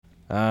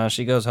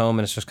She goes home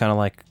and it's just kind of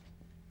like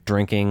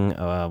drinking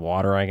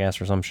water, I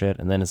guess, or some shit.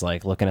 And then is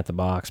like looking at the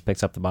box,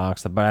 picks up the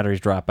box. The batteries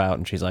drop out,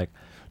 and she's like,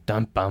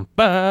 "Dum bum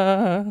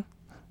ba."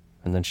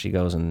 And then she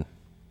goes and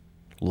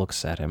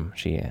looks at him.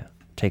 She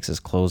takes his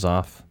clothes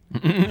off,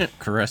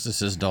 caresses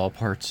his doll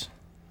parts.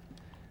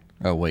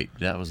 Oh wait,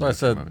 that was I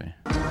said. movie.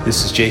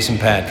 This is Jason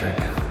Patrick.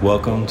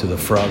 Welcome to the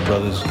Frog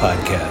Brothers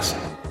Podcast.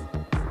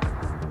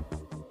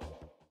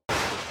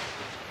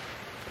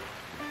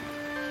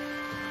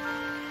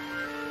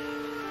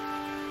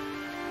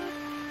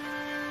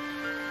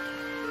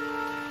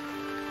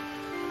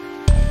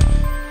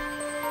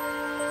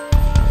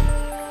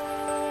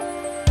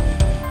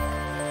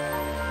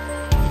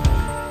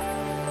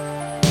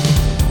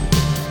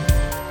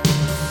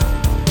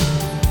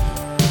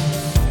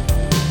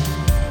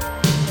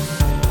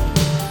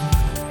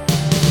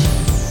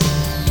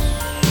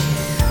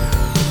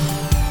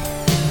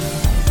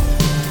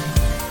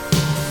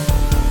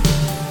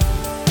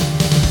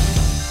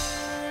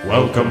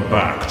 Welcome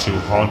back to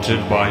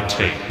Haunted by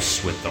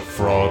Tapes with the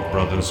Frog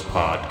Brothers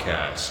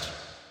Podcast.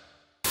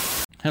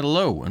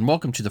 Hello, and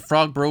welcome to the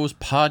Frog Bros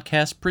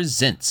Podcast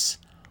presents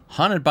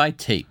Haunted by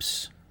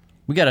Tapes.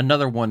 We got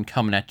another one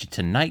coming at you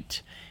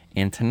tonight,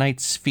 and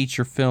tonight's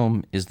feature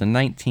film is the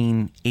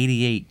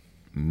 1988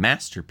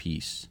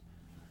 masterpiece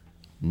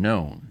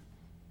known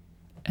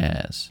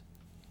as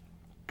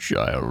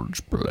Child's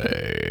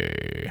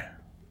Play.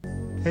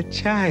 A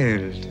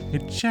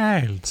child.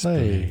 Child's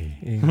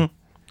Play.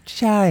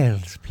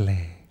 Child's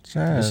Play.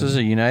 This is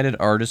a United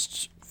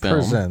Artists film.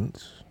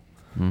 Presents.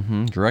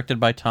 Directed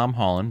by Tom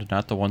Holland,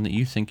 not the one that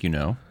you think you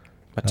know.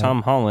 but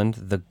Tom Holland,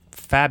 the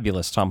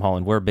fabulous Tom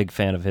Holland, we're a big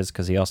fan of his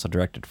because he also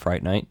directed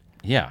Fright Night.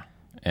 Yeah,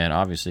 and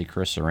obviously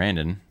Chris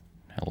Sarandon.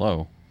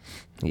 Hello.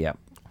 Yeah.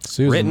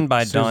 Susan, Written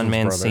by Susan's Don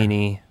brother.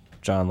 Mancini,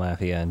 John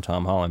Lafayette, and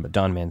Tom Holland. But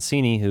Don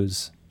Mancini,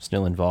 who's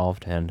still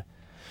involved, and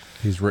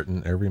He's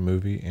written every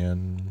movie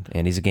and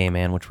he's a gay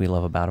man, which we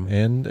love about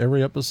him.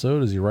 every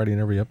episode. Is he writing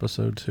every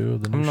episode too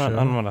of the new show?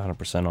 I'm not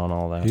 100% on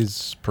all that.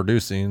 He's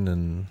producing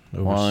and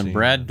overseeing. Well, and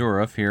Brad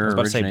Dourif here I was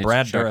about to say originates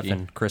Brad Chucky. Dourif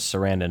and Chris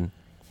Sarandon.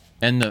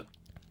 And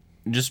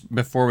just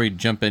before we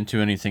jump into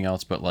anything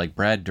else, but like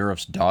Brad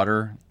Dourif's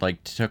daughter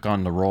like took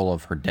on the role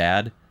of her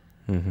dad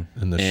in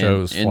the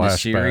show's in the flashbacks,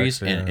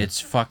 series, yeah. and it's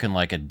fucking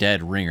like a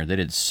dead ringer. They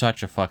did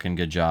such a fucking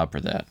good job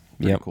for that.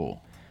 Pretty Yep.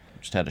 cool.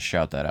 Just had to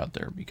shout that out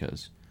there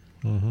because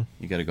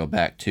you got to go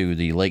back to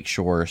the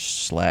Lakeshore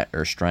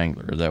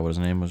Strangler. Is that what his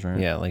name was, right?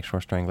 Yeah, Lakeshore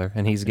Strangler.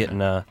 And he's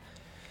getting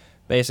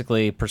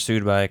basically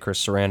pursued by Chris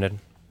Sarandon.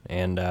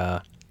 And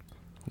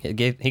he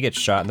gets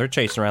shot, and they're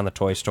chasing around the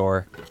toy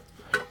store.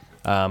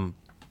 The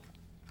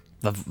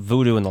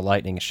voodoo and the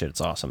lightning shit,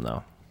 it's awesome,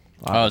 though.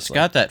 Oh, it's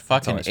got that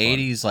fucking always fun.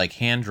 80s like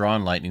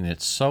hand-drawn lightning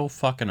that's so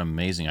fucking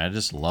amazing. I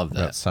just love that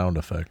that. sound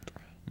effect.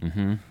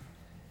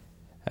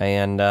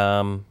 And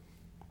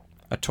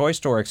a toy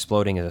store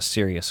exploding is a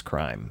serious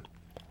crime.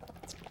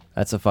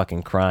 That's a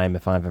fucking crime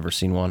if I've ever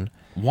seen one.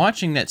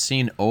 Watching that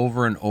scene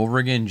over and over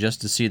again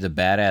just to see the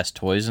badass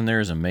toys in there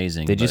is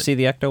amazing. Did you but- see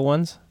the Ecto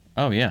ones?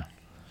 Oh, yeah.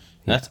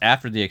 That's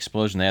after the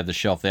explosion. They have the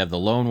shelf. They have the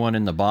lone one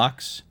in the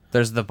box.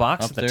 There's the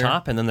box Up at the there?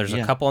 top, and then there's a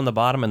Yeah. couple on the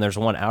bottom, and there's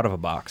one out of a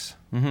box.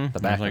 The back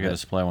There's of like a it.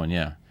 display one,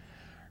 yeah.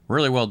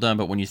 Really well done,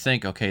 but when you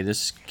think, okay,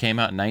 this came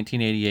out in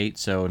 1988,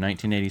 so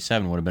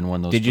 1987 would have been one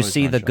of those Did you toys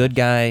see on the shelf. Good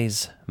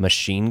Guys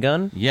machine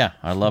gun? Yeah,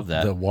 I love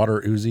that. The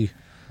water Uzi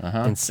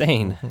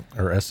Insane.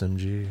 or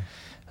SMG.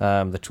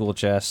 The tool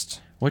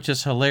chest. Which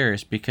is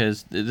hilarious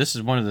because this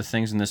is one of the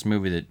things in this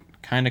movie that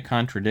kind of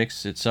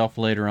contradicts itself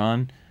later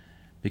on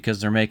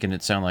because they're making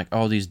it sound like,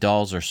 oh, these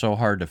dolls are so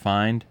hard to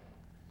find.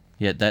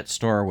 Yet that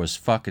store was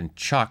fucking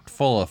chocked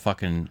full of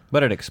fucking...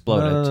 But it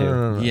exploded, too.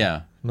 No.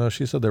 Yeah. No,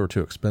 she said they were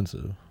too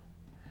expensive.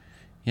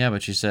 Yeah,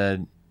 but she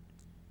said...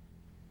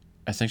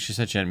 I think she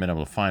said she hadn't been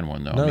able to find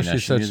one, though. No, I mean, she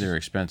she said knew she- they were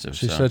expensive.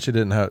 She so. said she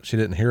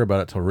didn't hear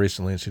about it till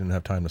recently, and she didn't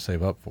have time to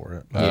save up for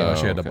it. She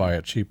had to okay. buy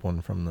a cheap one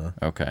from the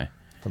Okay.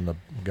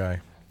 guy.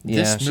 Yeah,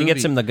 This she gets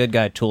movie- him the Good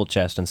Guy tool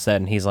chest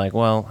instead, and he's like,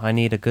 well, I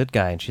need a good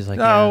guy. And she's like,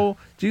 No,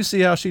 do you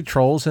see how she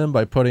trolls him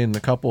by putting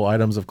a couple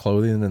items of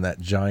clothing in that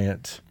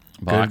giant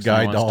Box good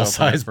guy and wants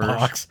to open it doll-sized first?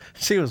 box?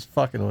 She was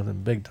fucking with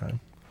him big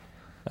time.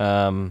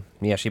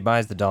 Yeah, she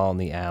buys the doll in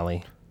the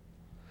alley.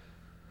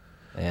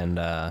 And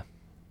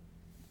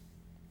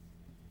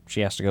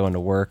she has to go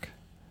into work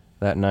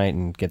that night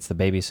and gets the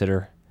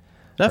babysitter.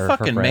 That Or her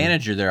fucking friend.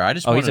 manager there, I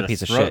just Oh, wanted he's a to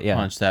piece of throat shit, yeah.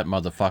 punch that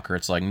motherfucker.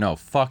 It's like, no,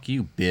 fuck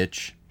you,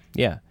 bitch.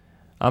 Yeah.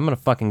 I'm going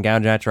to fucking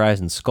gouge out your eyes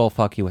and skull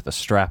fuck you with a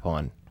strap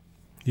on.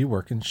 You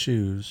work in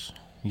shoes.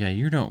 Yeah,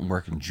 you don't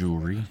work in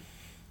jewelry.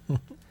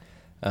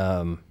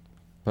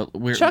 But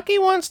we're Chucky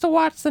wants to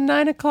watch the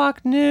 9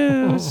 o'clock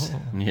news.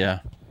 yeah.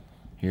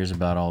 Here's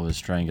about all of his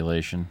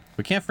strangulation.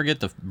 We can't forget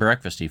the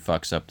breakfast he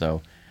fucks up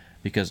though,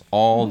 because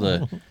all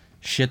the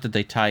shit that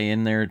they tie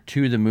in there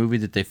to the movie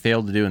that they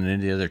failed to do in any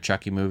of the other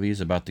Chucky movies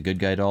about the Good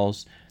Guy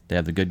dolls. They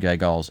have the Good Guy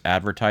dolls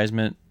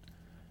advertisement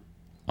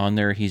on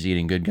there. He's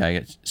eating Good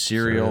Guy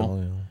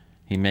cereal.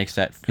 Yeah. He makes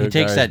that. Good he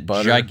takes guy's that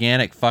butter.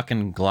 gigantic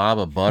fucking glob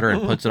of butter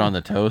and puts it on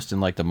the toast,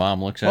 and like the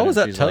mom looks at it. What was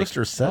and that she's like,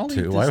 toaster set "I'll eat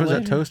to? this Why was that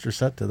later." toaster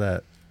set to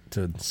that?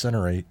 To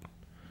incinerate?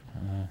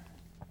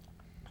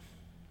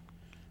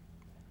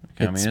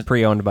 It's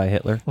pre-owned by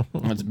Hitler.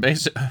 It's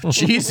basic.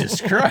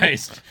 Jesus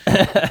Christ!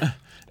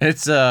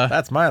 It's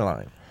That's my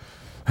line.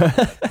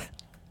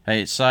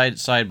 Hey,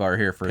 sidebar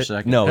here for a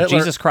second. No, Hitler-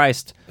 Jesus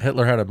Christ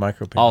Hitler had a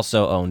micro penis.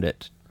 also owned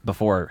it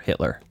before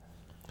Hitler.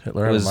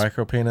 Hitler had was- a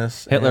micro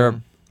penis.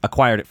 Hitler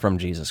acquired it from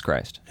Jesus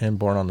Christ. and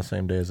born on the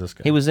same day as this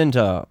guy. He was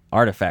into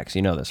artifacts.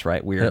 You know this,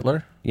 right? Weird.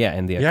 Hitler? Yeah,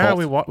 in the Yeah,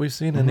 occult. we've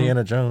seen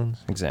Indiana Jones.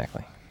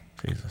 Exactly.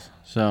 Jesus,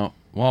 So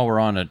while we're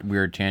on a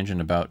weird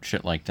tangent about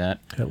shit like that,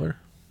 Hitler.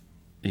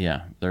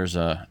 yeah, there's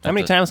a. How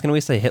many times can we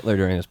say Hitler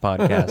during this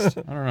podcast?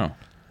 I don't know,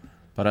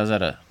 but I was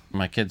at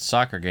my kid's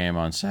soccer game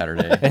on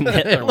Saturday. And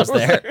Hitler was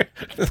there.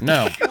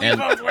 No,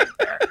 and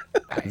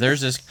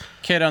there's this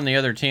kid on the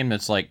other team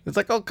that's like It's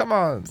like, oh, come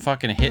on.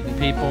 fucking hitting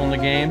people in the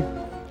game,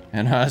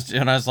 and I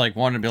was like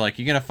wanting to be like,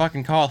 you gonna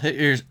fucking call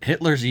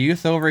Hitler's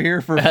youth over here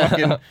for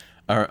fucking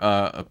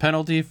a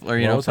penalty or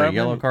What was for a happening?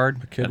 yellow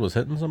card? The kid was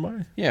hitting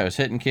somebody. Yeah, I was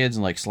hitting kids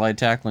and like slide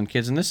tackling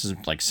kids, and this is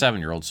like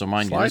 7-year-olds, so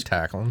mind you, Slide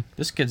tackling.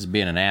 this kid's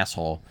being an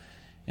asshole.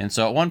 And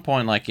so at one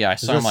point, like, yeah, I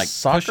Is saw him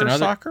this like pushing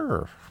soccer other.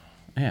 or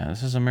Yeah,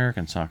 this is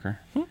American soccer.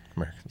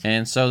 Americans?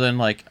 And so then,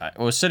 like, I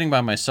was sitting by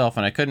myself,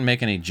 and I couldn't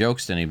make any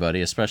jokes to anybody,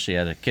 especially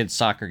at a kid's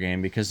soccer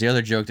game, because the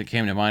other joke that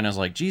came to mind, I was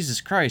like,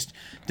 Jesus Christ,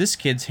 this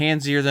kid's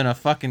handsier than a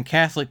fucking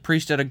Catholic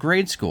priest at a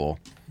grade school.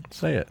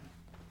 Say it.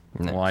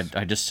 Well,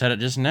 I just said it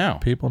just now.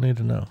 People need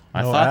to know.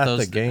 I No, thought at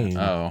those the game.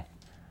 Oh,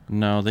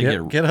 no, they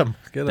get him.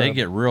 Get they a,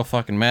 get real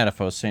fucking mad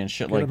if I was saying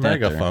shit get like a that.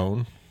 there.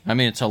 megaphone. I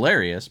mean, it's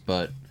hilarious,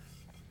 but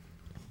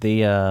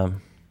The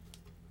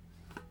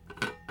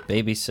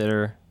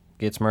babysitter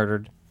gets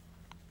murdered.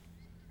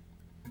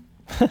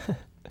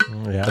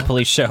 Yeah, The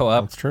police show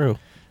up, that's true.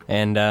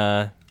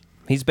 and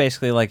he's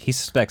basically like, he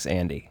suspects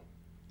Andy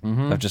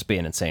of just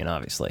being insane,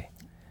 obviously.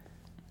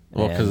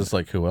 Well, because And- it's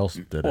like, who else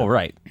did it? Well,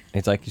 right.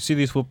 He's like, you see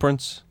these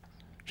footprints?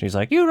 She's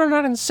like, you are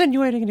not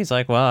insinuating. And he's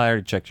like, well, I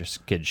already checked your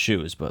kid's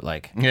shoes, but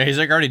like, yeah, he's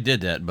like, I already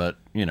did that, but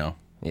you know.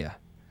 yeah.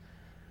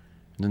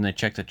 Then they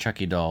check the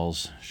Chucky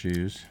doll's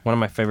shoes. One of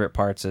my favorite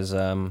parts is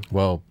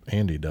Well,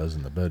 Andy does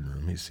in the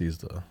bedroom. He sees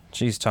the.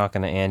 she's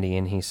talking to Andy,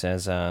 and he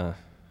says,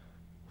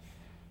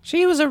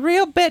 she was a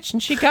real bitch,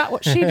 and she got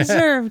what she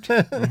deserved.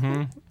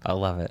 I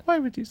love it. Why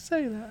would you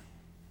say that?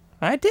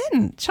 I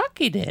didn't.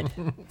 Chucky did.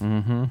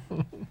 And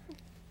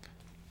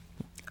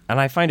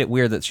I find it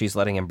weird that she's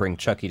letting him bring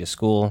Chucky to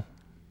school,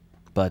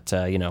 but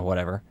you know,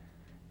 whatever.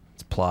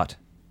 It's plot.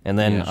 And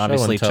then Yeah, show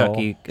obviously Show and tell.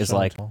 Chucky is Show and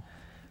like,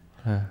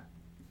 tell.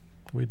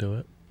 We do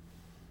it.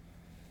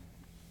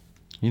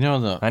 You know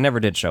the I never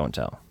did show and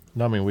tell.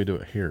 No, I mean we do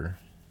it here.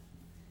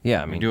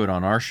 Yeah, I we mean, do it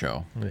on our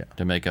show Yeah.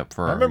 to make up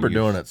for. I our remember youth.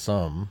 doing it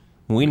some.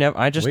 we never.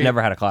 I just We-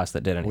 never had a class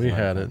that did anything. We like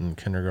had that. it in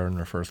kindergarten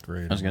or first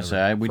grade. I was gonna Never-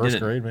 say, we did first it-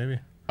 grade maybe.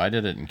 I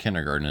did it in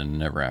kindergarten and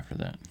never after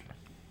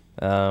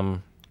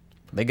that.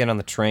 They get on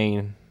the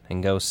train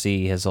and go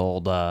see his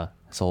old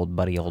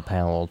buddy, old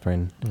pal, old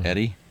friend,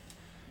 Eddie.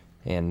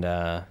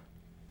 and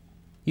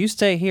you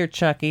stay here,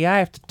 Chucky. I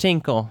have to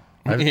tinkle.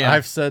 Yeah.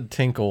 I've said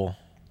tinkle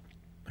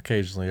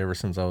occasionally ever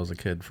since I was a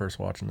kid. First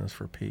watching this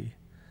for P.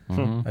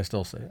 I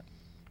still say it.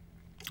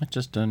 That's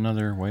just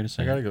another way to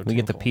say I gotta it. go. We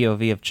get the tinkle.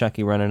 POV of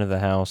Chucky running into the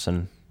house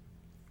and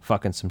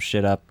fucking some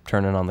shit up,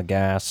 turning on the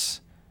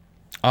gas.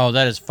 Oh,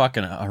 that is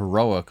fucking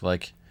heroic.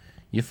 Like,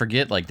 you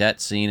forget like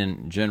that scene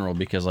in general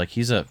because like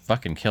he's a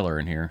fucking killer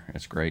in here.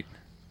 It's great.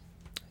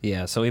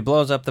 Yeah, so he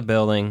blows up the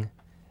building,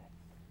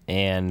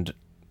 and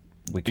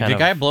we kind The of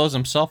guy blows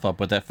himself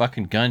up with that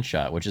fucking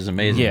gunshot, which is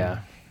amazing. yeah.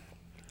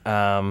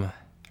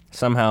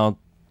 Somehow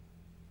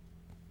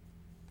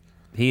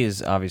he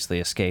is obviously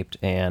escaped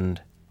and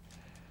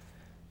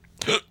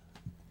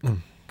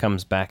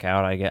comes back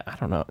out. I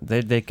don't know.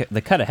 They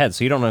cut ahead,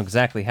 so you don't know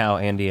exactly how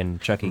Andy and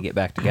Chucky get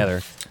back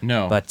together.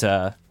 No.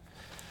 But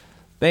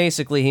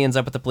basically, he ends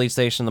up at the police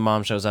station. The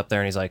mom shows up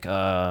there, and he's like,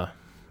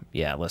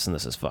 yeah, listen,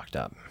 this is fucked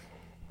up.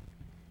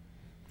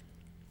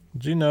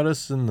 Did you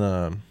notice in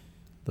the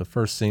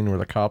first scene where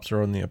the cops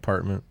are in the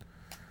apartment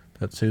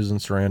that Susan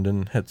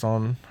Sarandon hits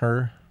on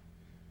her?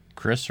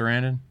 Chris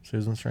Sarandon.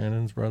 Susan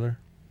Sarandon's brother.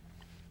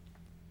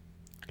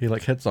 He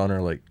like hits on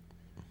her like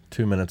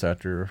 2 minutes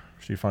after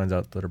she finds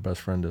out that her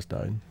best friend just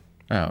died.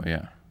 Oh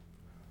yeah.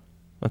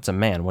 That's a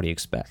man. What do you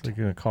expect? Is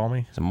he gonna call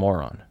me? He's a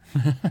moron.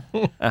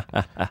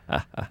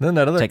 Then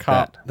that other Take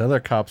cop, that. the other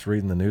cop's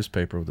reading the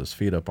newspaper with his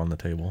feet up on the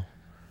table.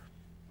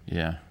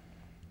 Yeah.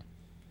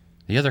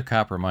 The other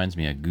cop reminds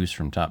me of Goose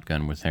from Top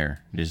Gun with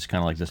hair. He's just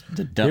kind of like this.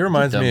 He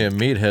reminds me of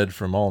Meathead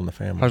from All in the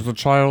Family. Has the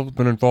child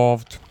been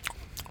involved?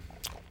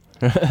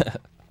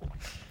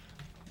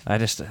 I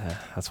just,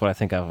 that's what I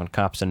think of when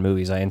cops in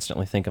movies. I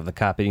instantly think of the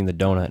cop eating the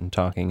donut and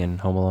talking in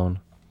Home Alone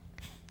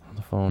on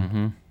the phone.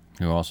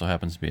 Mm-hmm. Who also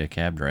happens to be a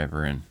cab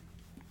driver in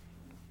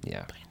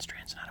Yeah. Planes,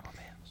 Trains, and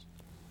Automobiles.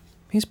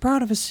 He's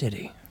proud of his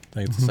city. I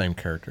think it's the same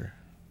character.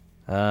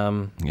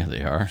 Yeah,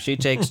 they are. She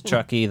takes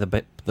Chucky,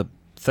 the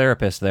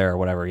therapist there or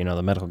whatever,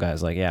 the medical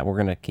guy's like, yeah, we're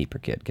going to keep your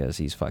kid because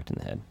he's fucked in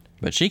the head.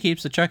 But she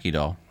keeps the Chucky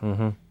doll.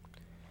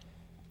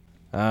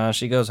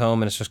 She goes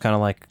home and it's just kind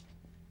of like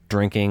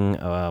drinking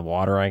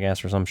water, I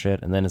guess, or some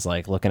shit. And then it's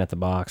like looking at the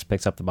box,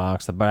 picks up the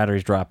box, the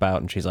batteries drop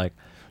out, and she's like,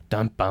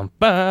 dum bum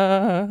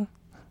ba.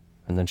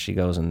 And then she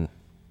goes and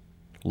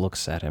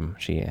looks at him.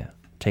 She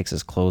takes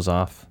his clothes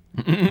off.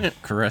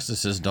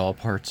 Caresses his doll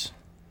parts.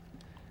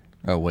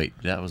 Oh, wait.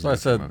 That was So I a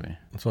said, different movie.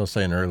 that's what I was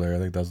saying earlier. I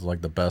think that's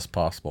like the best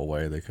possible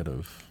way they could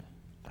have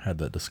had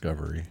that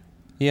discovery.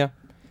 Yeah.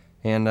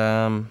 And,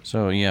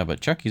 So, yeah, but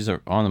Chucky's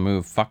on the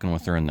move fucking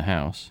with her in the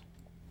house.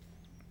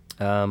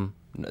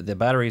 the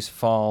batteries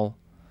fall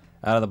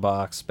out of the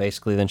box.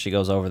 Basically, then she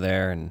goes over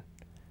there and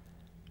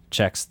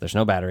checks. There's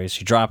no batteries.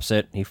 She drops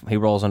it. He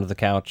rolls under the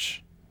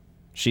couch.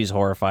 She's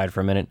horrified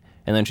for a minute.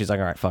 And then she's like,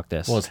 all right, fuck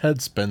this. Well, his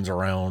head spins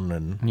around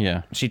and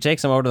Yeah. She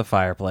takes him over to the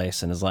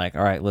fireplace and is like,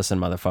 all right, listen,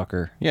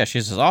 motherfucker. Yeah, she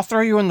says, I'll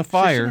throw you in the she should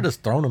fire. have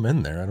just thrown him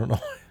in there. I don't know.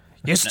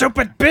 You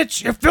stupid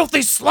bitch! You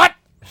filthy slut!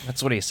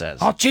 That's what he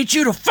says. I'll teach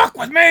you to fuck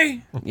with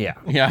me. Yeah.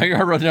 Yeah,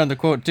 I wrote down the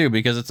quote too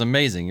because it's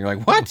amazing. You're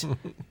like, what?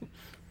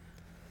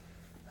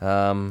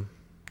 And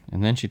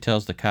then she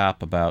tells the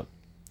cop about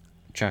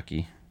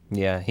Chucky.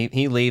 Yeah,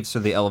 he leaves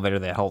through the elevator,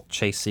 that whole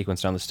chase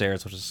sequence down the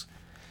stairs, which is...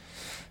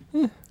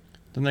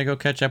 Then they go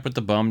catch up with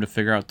the bum to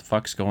figure out what the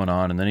fuck's going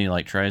on, and then he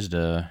like tries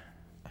to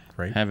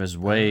Right? have his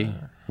way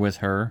with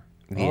her.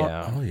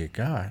 Yeah. All you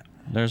got.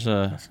 There's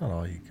a, That's not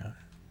all you got.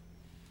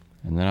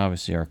 and then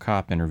obviously our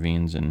cop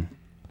intervenes and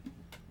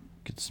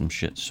gets some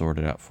shit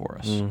sorted out for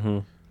us.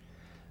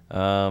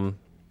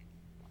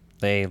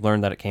 They learn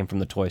that it came from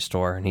the toy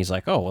store, and he's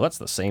like, oh, well, that's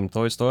the same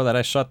toy store that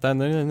I shut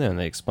down. And then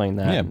they explain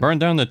that. Yeah,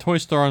 burned down the toy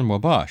store in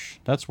Wabash.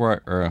 That's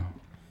where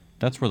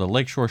the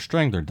Lakeshore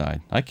Strangler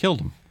died. I killed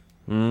him.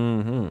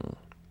 Mm-hmm.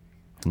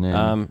 And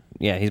then,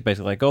 Yeah, he's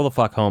basically like, go the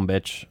fuck home,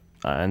 bitch.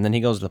 And then he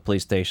goes to the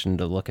police station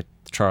to look at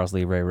Charles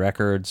Lee Ray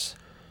records.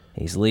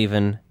 He's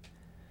leaving,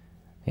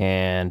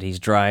 and he's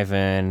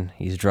driving,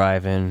 he's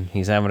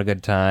having a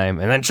good time,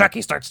 and then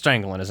Chucky starts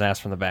strangling his ass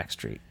from the back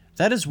street.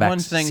 that is back one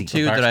to thing see-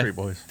 too the that I Backstreet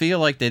Boys. feel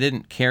like they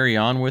didn't carry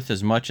on with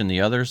as much in the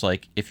others.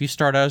 Like if you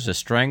start out as a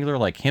strangler,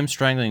 like him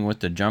strangling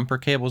with the jumper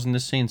cables in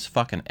this scene's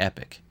fucking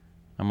epic.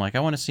 I'm like, I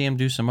want to see him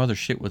do some other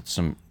shit with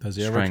some Does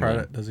he ever strangling.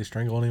 try to? Does he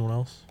strangle anyone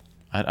else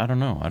I don't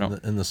know. I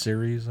don't. in the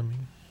series? I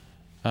mean,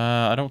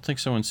 I don't think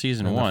so in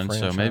season In the 1.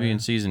 So maybe in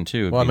franchise? season 2.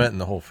 it'd well, I be- meant in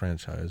the whole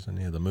franchise,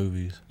 any of the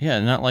movies. Yeah,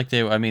 not like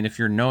they. I mean, if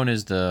you're known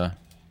as the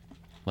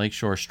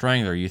Lakeshore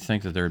Strangler, you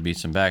think that there would be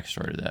some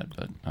backstory to that,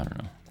 but I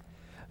don't know.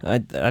 I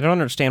don't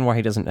understand why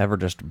he doesn't ever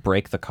just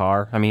break the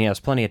car. I mean, he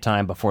has plenty of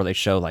time before they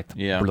show, like,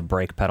 Yeah. the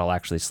brake pedal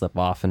actually slip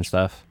off and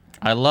stuff.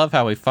 I love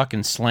how he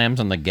fucking slams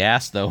on the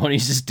gas though when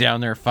he's just down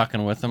there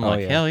fucking with him.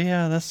 Like, yeah. hell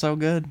yeah, that's so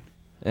good.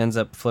 Ends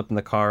up flipping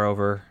the car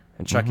over,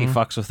 and Chucky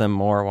fucks with him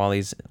more while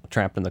he's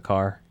trapped in the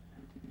car.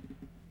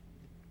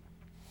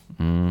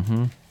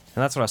 And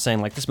that's what I was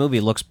saying. Like, this movie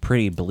looks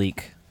pretty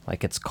bleak.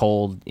 Like, it's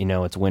cold,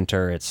 it's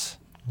winter, it's...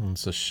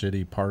 It's a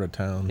shitty part of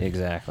town.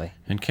 Exactly.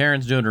 And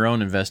Karen's doing her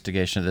own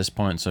investigation at this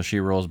point, so she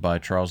rolls by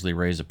Charles Lee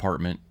Ray's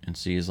apartment and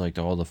sees like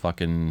all the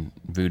fucking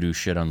voodoo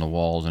shit on the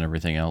walls and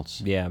everything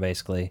else. Yeah,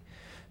 basically.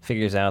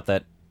 Figures out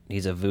that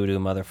he's a voodoo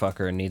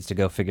motherfucker and needs to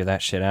go figure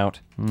that shit out.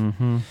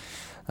 Mm-hmm.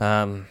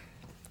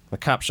 The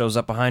cop shows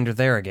up behind her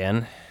there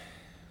again,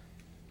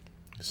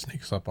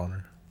 Sneaks up on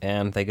her.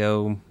 and they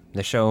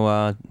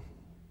show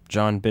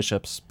John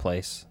Bishop's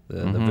place,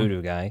 the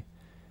voodoo guy,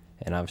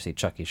 and obviously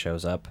Chucky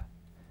shows up.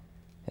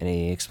 And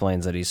he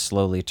explains that he's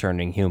slowly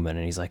turning human,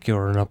 and he's like,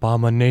 you're an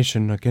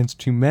abomination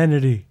against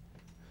humanity.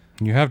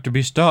 You have to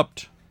be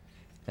stopped.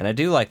 And I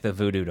do like the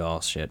voodoo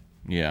doll shit.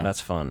 Yeah. That's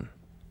fun.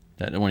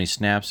 That when he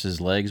snaps his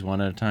legs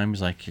one at a time,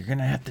 he's like, you're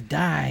gonna have to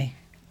die.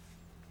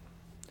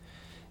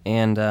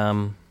 And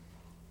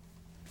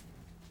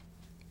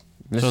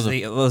this is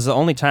the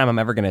only time I'm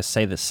ever going to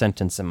say this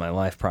sentence in my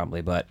life,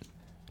 probably, but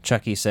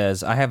Chucky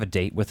says, I have a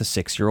date with a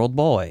 6-year-old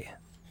boy.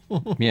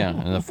 Yeah,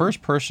 and the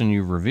first person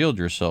you've revealed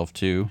yourself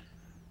to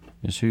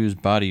is whose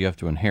body you have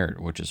to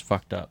inherit, which is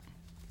fucked up.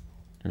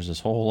 There's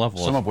this whole level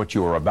Some of what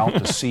you are about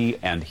to see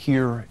and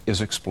hear is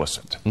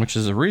explicit. which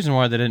is the reason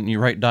why they didn't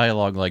write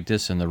dialogue like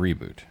this in the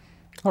reboot.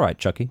 All right,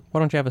 Chucky, why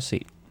don't you have a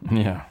seat?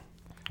 Yeah.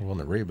 Well, in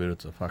the reboot,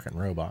 it's a fucking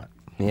robot.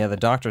 Yeah, the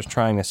doctor's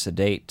trying to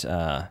sedate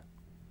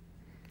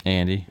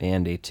Andy.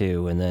 Andy,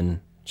 too, and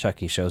then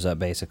Chucky shows up,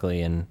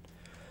 basically, and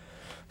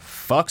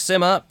fucks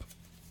him up.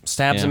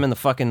 Stabs Yeah. him in the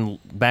fucking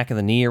back of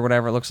the knee or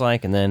whatever it looks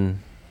like, and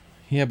then...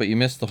 Yeah, but you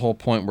missed the whole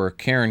point where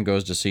Karen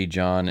goes to see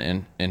John,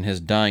 and in his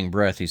dying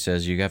breath, he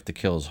says, you have to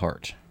kill his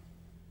heart.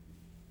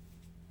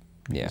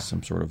 Yeah.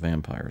 Some sort of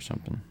vampire or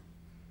something.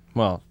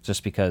 Well,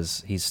 just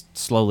because he's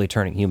slowly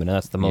turning human, and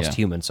that's the most Yeah.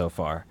 human so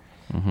far.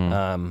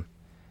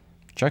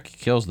 Chucky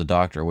kills the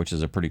doctor, which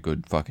is a pretty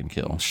good fucking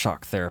kill.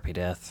 Shock therapy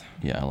death.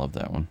 Yeah, I love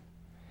that one.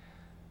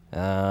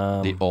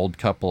 The old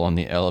couple on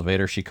the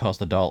elevator, she calls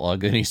the doll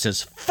ugly, and he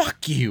says,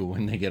 fuck you,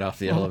 when they get off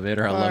the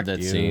elevator. I love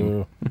that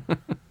scene.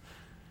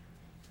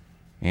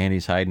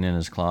 Andy's hiding in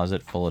his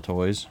closet full of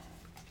toys.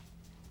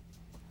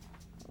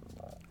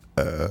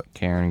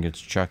 Karen gets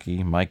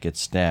Chucky. Mike gets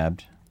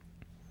stabbed.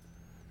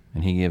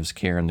 And he gives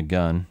Karen the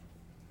gun.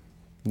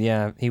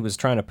 Yeah, he was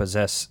trying to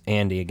possess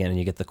Andy again, and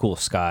you get the cool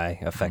sky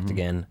effect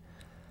again.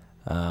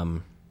 I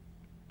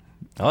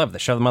love they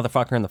shove the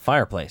motherfucker in the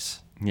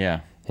fireplace.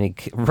 Yeah. And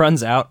he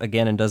runs out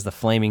again and does the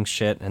flaming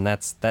shit, and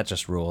that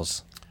just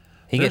rules.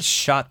 He gets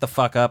shot the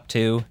fuck up,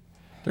 too.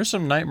 There's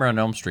some Nightmare on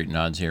Elm Street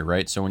nods here,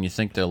 right? So when you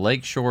think the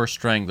Lakeshore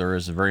Strangler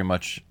is very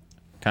much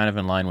kind of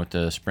in line with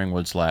the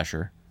Springwood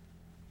Slasher.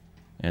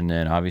 And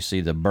then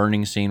obviously the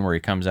burning scene where he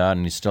comes out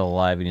and he's still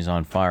alive and he's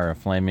on fire, a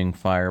flaming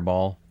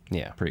fireball.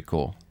 Yeah. Pretty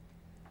cool.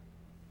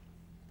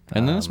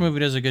 And then this movie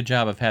does a good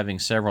job of having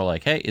several,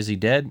 like, hey, is he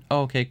dead?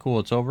 Oh, okay, cool,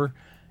 it's over.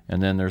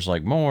 And then there's,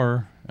 like,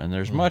 more, and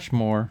there's much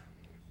more.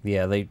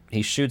 Yeah,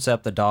 he shoots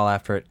up the doll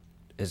after it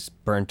is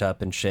burnt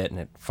up and shit, and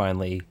it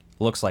finally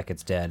looks like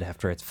it's dead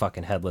after it's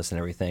fucking headless and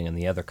everything, and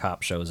the other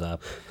cop shows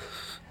up.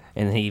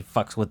 And he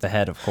fucks with the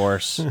head, of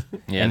course,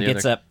 Yeah, and the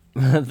gets other- up.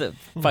 The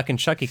fucking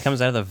Chucky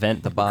comes out of the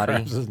vent, the body.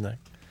 Grabs his neck.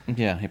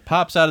 Yeah, he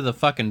pops out of the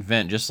fucking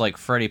vent just like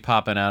Freddy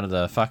popping out of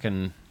the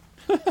fucking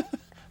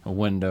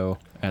window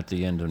at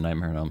the end of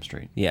Nightmare on Elm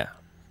Street. Yeah.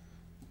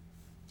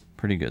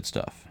 Pretty good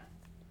stuff.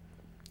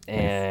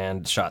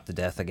 And shot to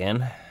death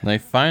again. They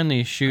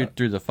finally shoot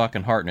through the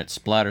fucking heart and it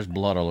splatters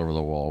blood all over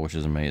the wall, which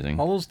is amazing.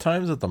 All those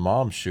times that the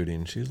mom's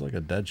shooting, she's like a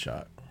dead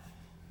shot.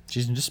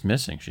 She's just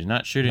missing. She's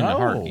not shooting the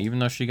heart, No. even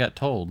though she got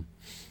told.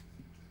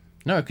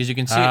 No, because you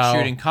can see How? it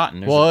shooting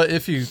cotton. There's Well, a-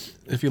 if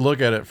you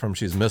look at it from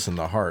she's missing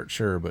the heart,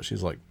 sure, but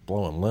she's like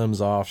blowing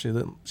limbs off. She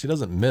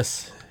doesn't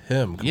miss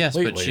him. yes,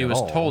 but she at was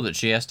all. told that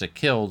she has to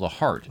kill the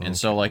heart, and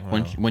so like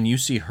when you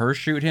see her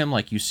shoot him,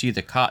 like you see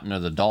the cotton or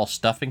the doll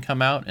stuffing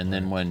come out, and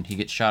then when he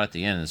gets shot at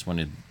the end, is when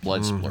his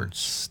blood splurts.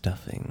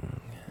 Stuffing.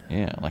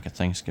 Yeah, like a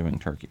Thanksgiving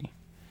turkey.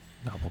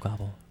 Gobble,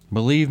 gobble.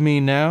 Believe me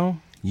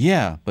now?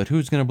 Yeah, but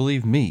who's gonna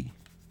believe me?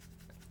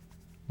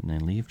 And they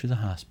leave to the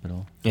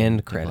hospital.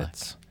 End Goodbye.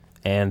 credits.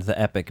 And the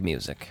epic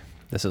music.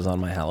 This is on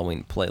my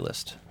Halloween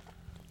playlist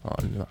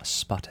on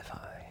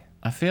Spotify.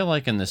 I feel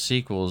like in the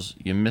sequels,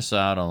 you miss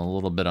out on a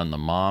little bit on the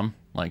mom.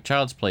 Like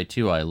Child's Play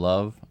 2, I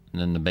love, and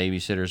then the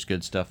babysitter's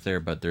good stuff there,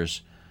 but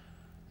there's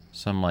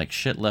some like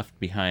shit left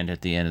behind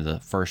at the end of the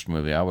first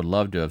movie. I would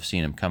love to have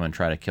seen him come and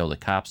try to kill the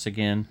cops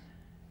again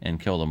and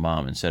kill the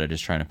mom instead of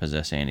just trying to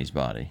possess Annie's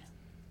body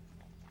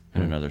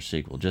in another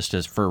sequel, just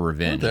as for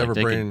revenge. Did they ever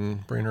Like, they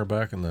could- bring her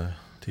back in the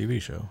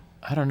TV show?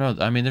 I don't know.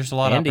 I mean, there's a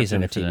lot Andy's of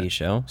in a opportunity TV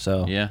show,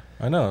 so. for that. Yeah.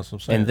 I know, that's what I'm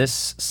saying. And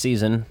this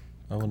season,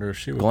 I wonder if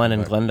she would Glenn come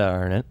and back. Glenda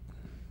are in it.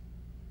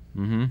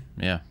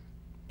 Yeah.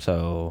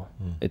 So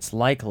it's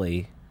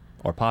likely,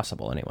 or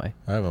possible anyway.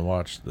 I haven't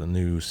watched the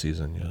new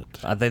season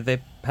yet.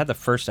 They had the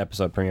first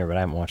episode premiere, but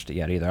I haven't watched it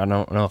yet either. I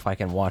don't know if I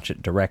can watch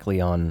it directly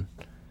on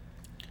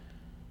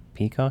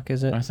Peacock,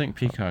 is it? I think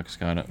Peacock's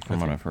got it from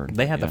what I've heard.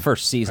 They had Yeah. the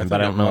first season, I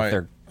but I think don't it know if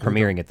they're I think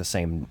premiering it the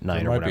same night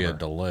There or might be whatever. a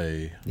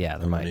delay. Yeah,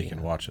 there and might then be. You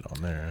can watch it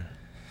on there.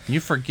 You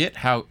forget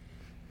how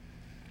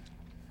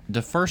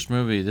the first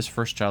movie, this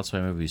first Child's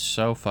Play movie, is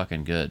so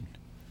fucking good.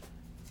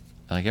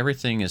 Like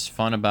everything is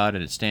fun about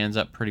it. It stands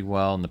up pretty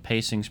well, and the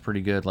pacing's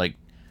pretty good. Like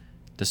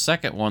the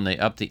second one, they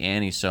up the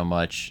ante so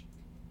much,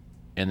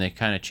 and they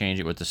kind of change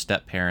it with the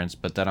step parents,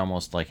 but that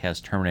almost like has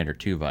Terminator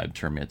 2 vibes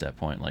for me at that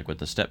point. Like with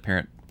the step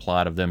parent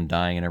plot of them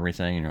dying and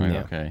everything, and you're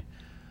like, Yeah. okay.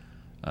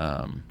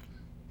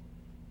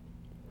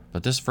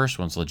 But this first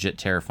one's legit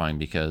terrifying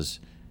because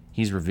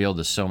he's revealed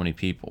to so many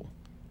people.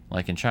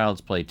 Like in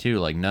Child's Play 2,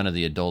 like none of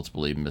the adults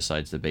believe him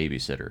besides the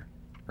babysitter.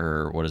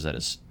 Or what is that,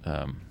 his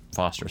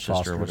foster sister or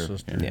Foster whatever.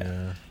 sister, Yeah.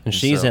 yeah. And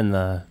she's so- in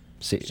the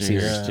series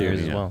as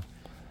yeah. well.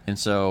 And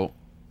so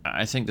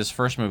I think this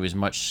first movie is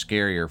much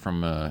scarier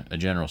from a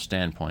general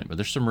standpoint, but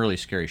there's some really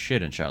scary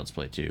shit in Child's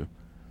Play 2.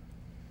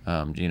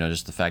 You know,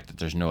 just the fact that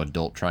there's no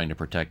adult trying to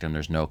protect him,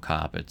 there's no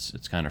cop, it's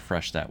kind of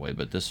fresh that way,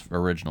 but this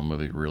original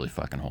movie really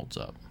fucking holds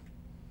up.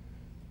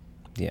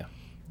 Yeah.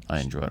 I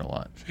enjoy it a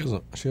lot.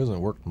 She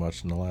hasn't worked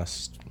much in the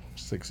last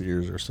 6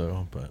 years or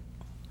so, but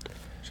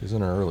she's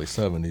in her early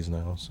 70s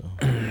now, so.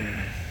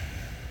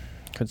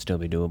 Could still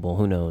be doable.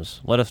 Who knows?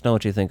 Let us know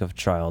what you think of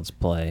Child's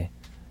Play.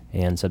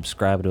 And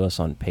subscribe to us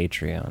on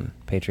Patreon.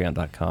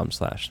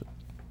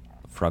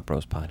 Patreon.com/Frog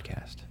Bros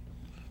Podcast.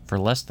 For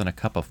less than a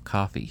cup of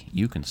coffee,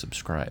 you can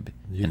subscribe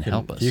You and can-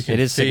 help us. you can It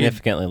is feed-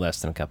 significantly less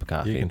than a cup of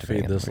coffee. you can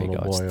depending feed on this where you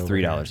little go. boy It's over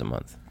 $3 here. a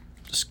month.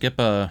 Skip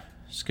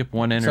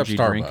one energy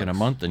Except drink in a Starbucks.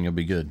 month and you'll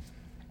be good.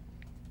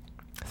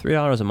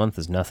 $3 a month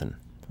is nothing.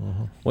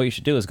 What you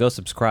should do is go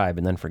subscribe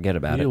and then forget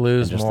about it. You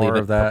lose and just more leave it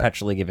of that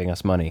perpetually giving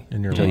us money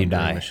In your until you laundry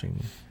die.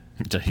 machine.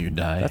 Until you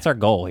die. That's our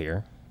goal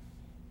here.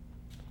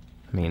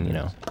 I mean, you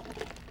know,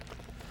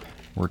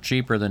 We're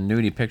cheaper than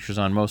nudie pictures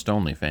on most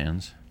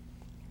OnlyFans.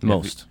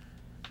 most.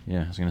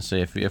 Yeah, I was gonna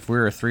say if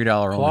we're a $3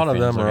 OnlyFans, A lot of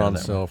them look are at on that.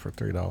 sale for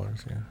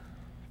 $3, yeah.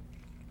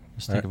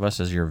 Just think of us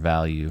as your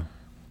value.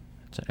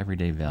 It's an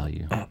everyday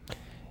value.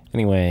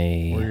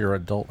 Anyway, Or your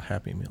adult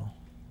Happy Meal.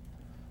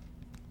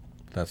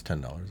 That's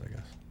 $10, I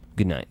guess.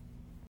 good night.